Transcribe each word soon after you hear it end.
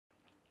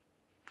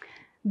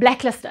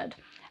Blacklisted,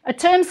 a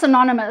term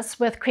synonymous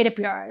with credit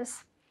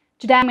bureaus.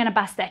 Today I'm going to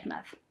bust that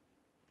myth.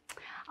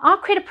 Our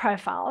credit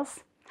profiles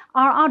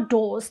are our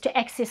doors to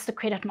access the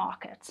credit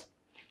market,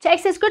 to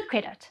access good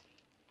credit,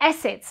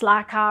 assets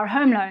like our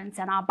home loans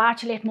and our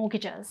buy-to-let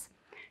mortgages,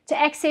 to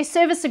access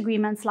service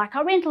agreements like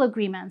our rental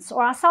agreements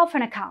or our cell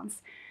phone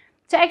accounts,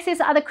 to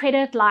access other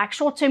credit like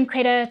short-term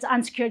credit,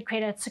 unsecured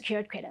credit,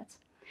 secured credit.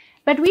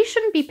 But we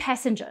shouldn't be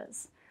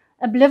passengers,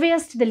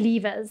 oblivious to the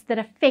levers that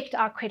affect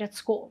our credit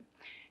score.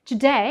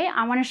 Today,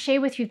 I want to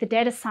share with you the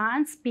data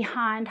science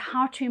behind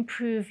how to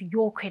improve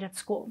your credit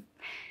score.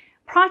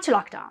 Prior to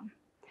lockdown,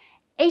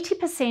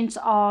 80%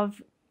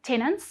 of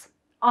tenants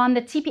on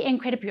the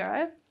TPN Credit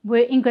Bureau were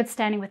in good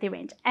standing with their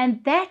rent,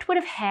 and that would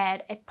have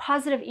had a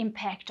positive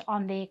impact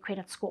on their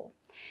credit score.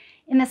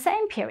 In the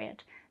same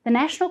period, the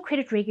National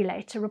Credit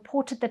Regulator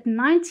reported that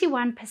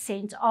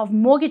 91% of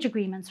mortgage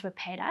agreements were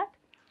paid up.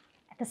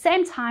 At the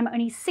same time,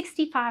 only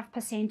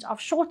 65%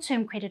 of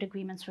short-term credit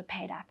agreements were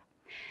paid up.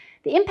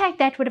 The impact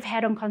that would have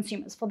had on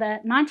consumers, for the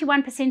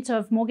 91%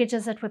 of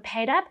mortgages that were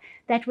paid up,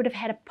 that would have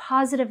had a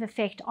positive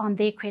effect on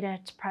their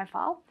credit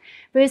profile,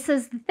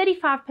 versus the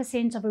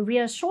 35% of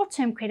arrears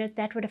short-term credit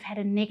that would have had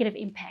a negative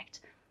impact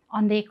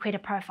on their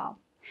credit profile.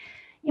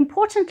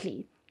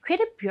 Importantly,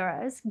 credit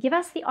bureaus give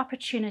us the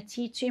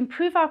opportunity to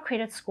improve our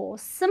credit score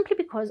simply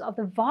because of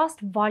the vast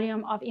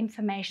volume of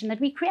information that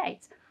we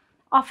create,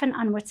 often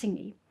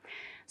unwittingly.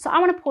 So I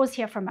want to pause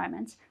here for a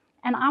moment.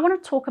 And I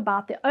want to talk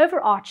about the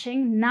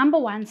overarching number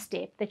one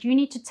step that you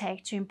need to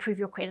take to improve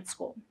your credit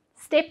score.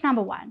 Step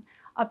number one,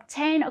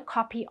 obtain a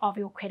copy of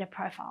your credit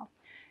profile.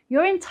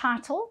 You're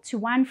entitled to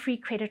one free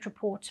credit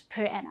report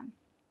per annum.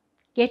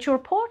 Get your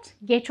report,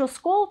 get your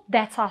score,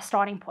 that's our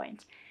starting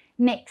point.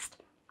 Next,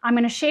 I'm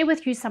going to share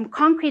with you some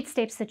concrete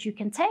steps that you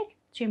can take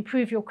to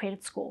improve your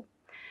credit score.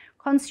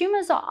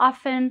 Consumers are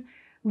often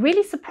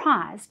really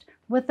surprised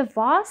with the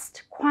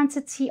vast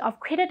quantity of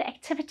credit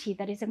activity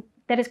that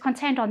is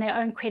contained on their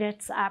own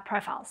credit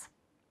profiles.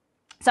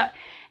 So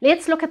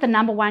let's look at the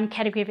number one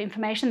category of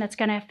information that's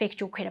going to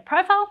affect your credit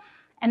profile,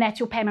 and that's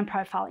your payment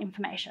profile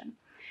information.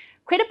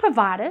 Credit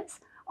providers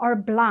are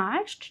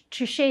obliged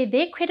to share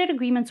their credit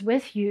agreements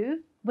with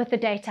you with the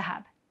data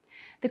hub.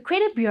 The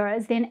credit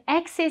bureaus then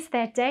access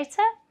that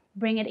data,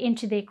 bring it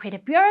into their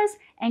credit bureaus,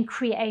 and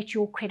create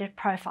your credit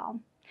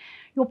profile.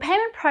 Your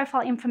payment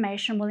profile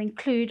information will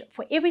include,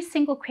 for every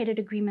single credit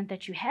agreement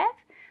that you have,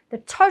 the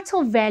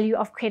total value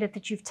of credit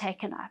that you've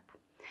taken up,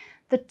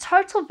 the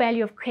total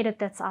value of credit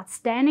that's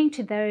outstanding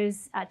to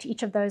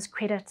each of those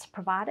credit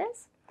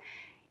providers,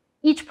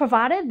 each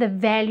provider, the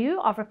value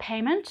of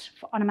repayment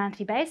on a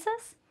monthly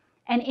basis,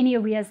 and any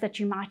arrears that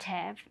you might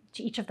have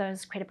to each of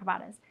those credit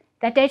providers.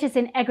 That data is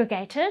then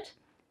aggregated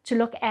to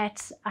look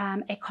at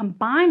a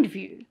combined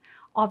view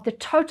of the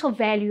total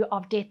value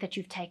of debt that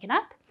you've taken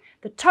up,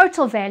 the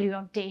total value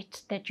of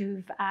debt that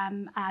you've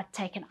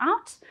taken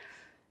out,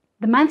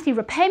 the monthly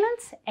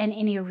repayments, and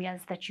any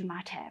arrears that you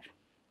might have.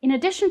 In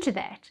addition to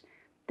that,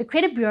 the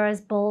credit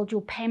bureaus build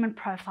your payment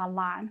profile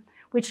line,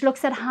 which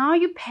looks at how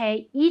you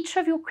pay each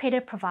of your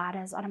credit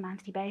providers on a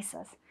monthly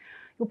basis.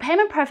 Your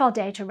payment profile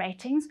data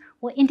ratings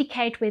will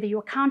indicate whether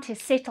your account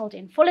is settled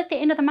in full at the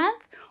end of the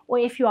month, or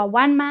if you are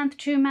 1 month,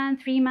 2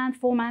 month, 3 month,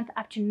 4 month,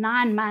 up to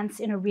 9 months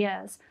in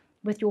arrears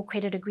with your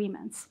credit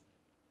agreements.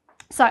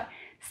 So,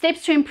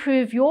 steps to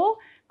improve your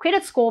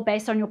credit score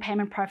based on your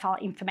payment profile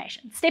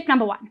information. Step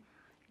number one,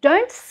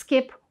 don't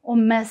skip or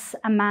miss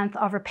a month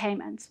of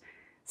repayment.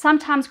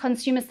 Sometimes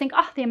consumers think,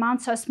 oh, the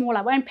amount's so small,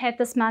 I won't pay it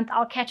this month,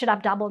 I'll catch it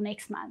up double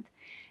next month.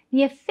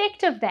 The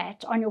effect of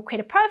that on your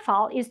credit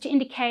profile is to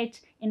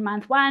indicate in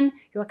month 1,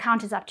 your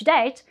account is up to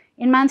date,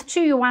 in month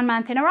 2, you're 1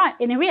 month in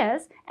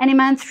arrears, and in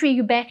month 3,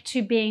 you're back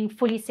to being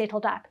fully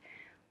settled up.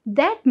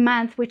 That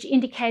month, which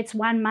indicates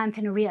 1 month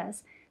in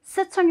arrears,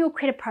 sits on your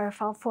credit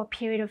profile for a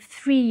period of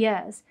 3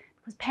 years,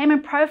 because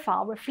payment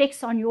profile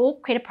reflects on your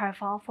credit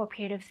profile for a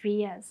period of 3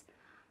 years.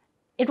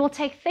 It will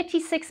take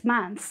 36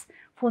 months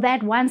for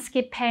that one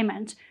skip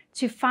payment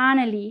to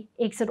finally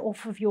exit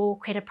off of your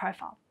credit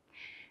profile.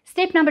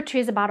 Step number 2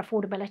 is about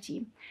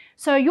affordability.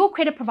 So your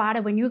credit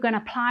provider, when you're going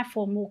to apply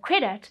for more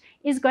credit,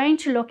 is going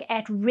to look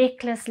at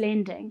reckless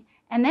lending.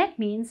 And that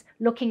means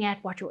looking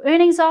at what your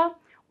earnings are,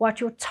 what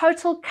your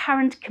total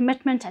current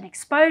commitment and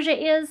exposure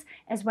is,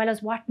 as well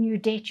as what new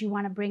debt you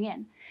want to bring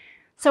in.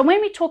 So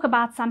when we talk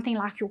about something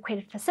like your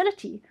credit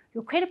facility,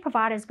 your credit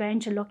provider is going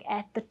to look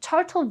at the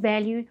total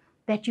value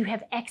that you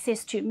have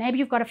access to. Maybe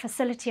you've got a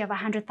facility of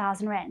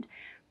 100,000 Rand,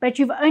 but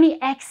you've only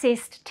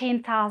accessed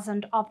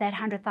 10,000 of that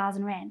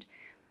 100,000 Rand.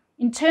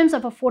 In terms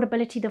of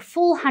affordability, the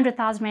full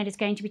 100,000 Rand is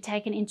going to be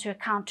taken into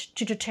account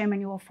to determine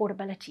your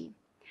affordability.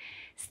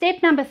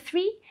 Step number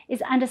 3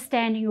 is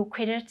understanding your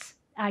credit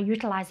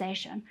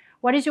utilization.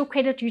 What is your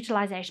credit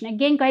utilization?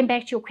 Again, going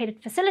back to your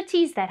credit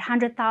facilities, that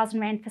 100,000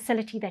 Rand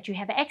facility that you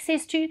have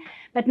access to,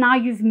 but now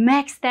you've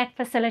maxed that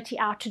facility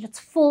out to its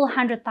full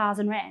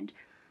 100,000 Rand.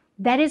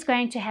 That is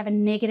going to have a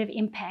negative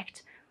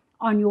impact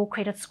on your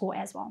credit score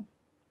as well.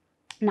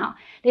 Now,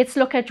 let's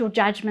look at your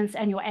judgments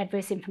and your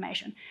adverse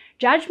information.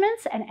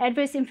 Judgments and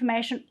adverse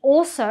information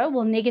also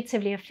will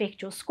negatively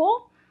affect your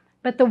score,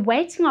 but the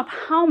weighting of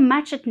how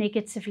much it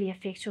negatively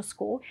affects your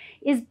score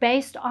is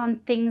based on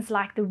things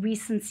like the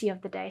recency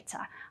of the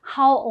data.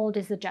 How old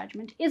is the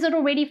judgment? Is it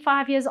already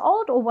 5 years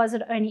old, or was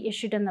it only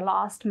issued in the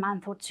last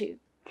month or two?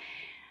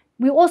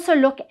 We also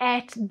look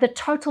at the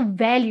total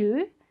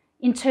value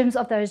in terms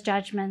of those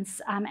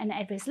judgments and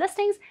adverse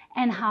listings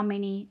and how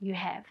many you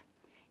have.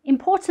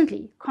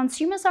 Importantly,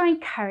 consumers are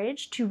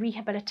encouraged to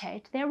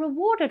rehabilitate. They're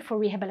rewarded for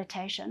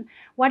rehabilitation.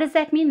 What does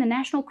that mean? The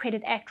National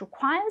Credit Act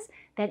requires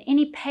that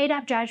any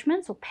paid-up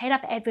judgments or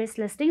paid-up adverse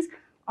listings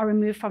are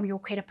removed from your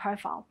credit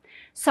profile.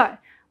 So,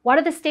 what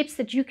are the steps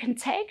that you can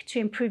take to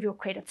improve your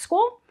credit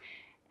score?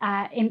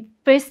 In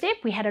first step,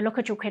 we had a look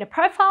at your credit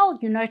profile.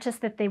 You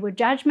noticed that there were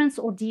judgments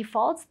or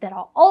defaults that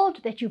are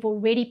old that you've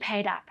already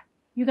paid up.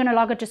 You're going to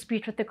log a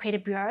dispute with the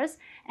credit bureaus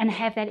and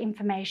have that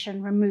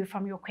information removed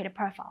from your credit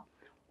profile.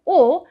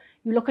 Or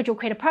you look at your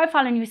credit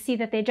profile and you see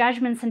that there are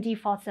judgments and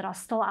defaults that are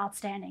still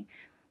outstanding.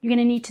 You're going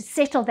to need to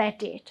settle that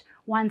debt.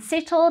 Once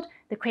settled,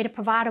 the credit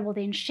provider will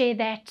then share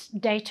that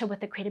data with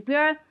the credit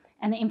bureau,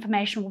 and the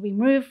information will be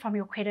removed from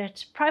your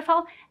credit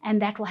profile, and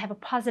that will have a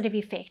positive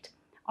effect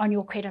on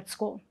your credit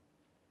score.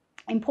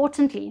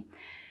 Importantly,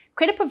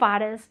 credit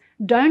providers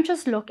don't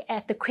just look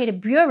at the credit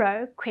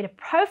bureau credit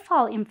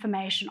profile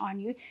information on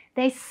you,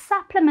 they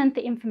supplement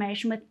the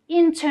information with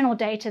internal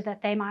data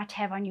that they might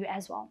have on you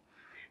as well.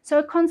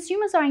 So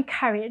consumers are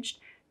encouraged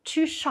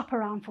to shop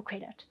around for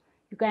credit.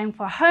 You're going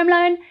for a home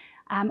loan,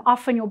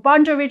 often your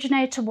bond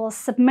originator will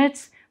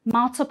submit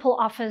multiple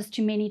offers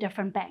to many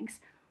different banks.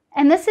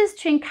 And this is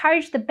to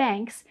encourage the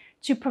banks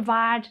to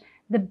provide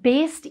the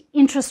best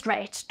interest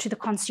rate to the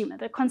consumer.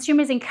 The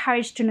consumer is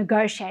encouraged to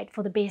negotiate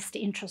for the best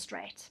interest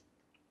rate.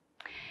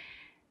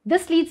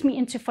 This leads me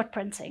into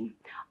footprinting.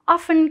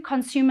 Often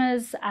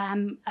consumers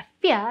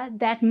fear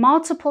that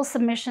multiple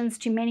submissions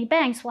to many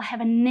banks will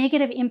have a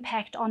negative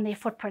impact on their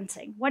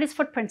footprinting. What is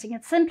footprinting?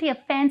 It's simply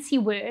a fancy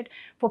word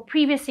for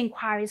previous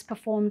inquiries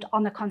performed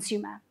on the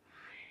consumer.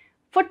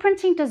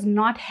 Footprinting does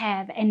not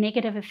have a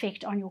negative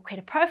effect on your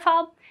credit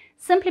profile,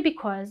 simply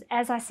because,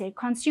 as I said,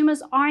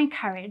 consumers are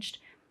encouraged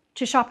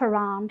to shop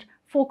around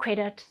for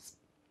credit,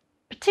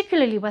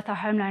 particularly with a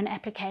home loan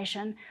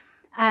application,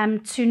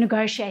 to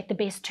negotiate the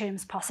best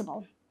terms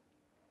possible.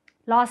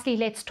 Lastly,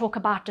 let's talk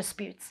about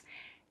disputes.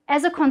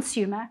 As a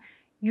consumer,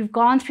 you've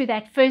gone through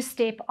that first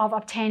step of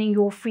obtaining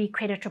your free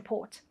credit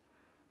report.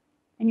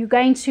 And you're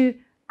going to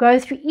go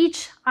through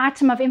each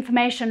item of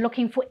information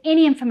looking for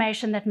any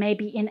information that may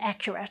be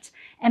inaccurate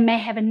and may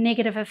have a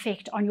negative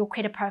effect on your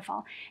credit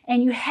profile.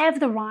 And you have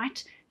the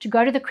right to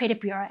go to the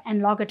credit bureau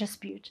and log a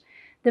dispute.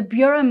 The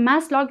bureau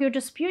must log your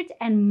dispute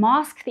and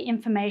mask the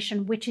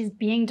information which is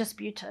being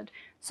disputed,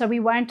 so we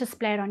won't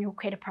display it on your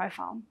credit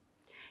profile.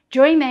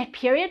 During that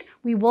period,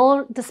 we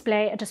will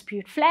display a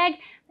dispute flag,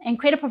 and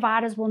credit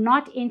providers will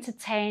not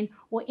entertain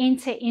or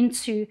enter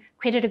into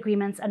credit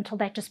agreements until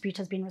that dispute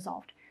has been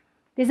resolved.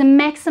 There's a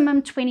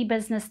maximum 20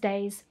 business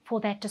days for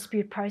that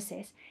dispute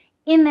process.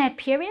 In that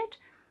period,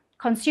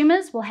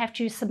 consumers will have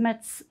to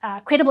submit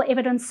credible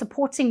evidence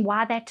supporting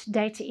why that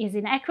data is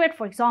inaccurate.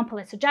 For example,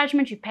 it's a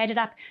judgment, you've paid it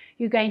up,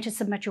 you're going to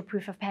submit your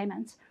proof of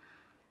payment.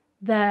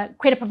 The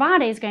credit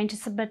provider is going to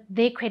submit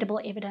their credible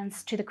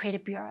evidence to the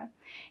credit bureau.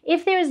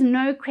 If there is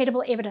no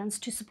credible evidence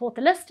to support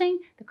the listing,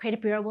 the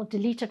credit bureau will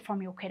delete it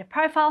from your credit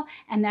profile,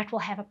 and that will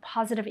have a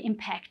positive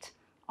impact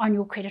on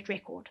your credit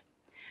record.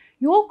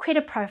 Your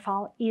credit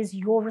profile is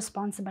your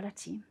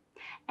responsibility.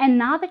 And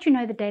now that you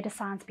know the data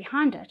science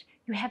behind it,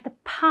 you have the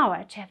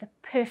power to have the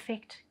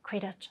perfect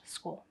credit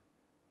score.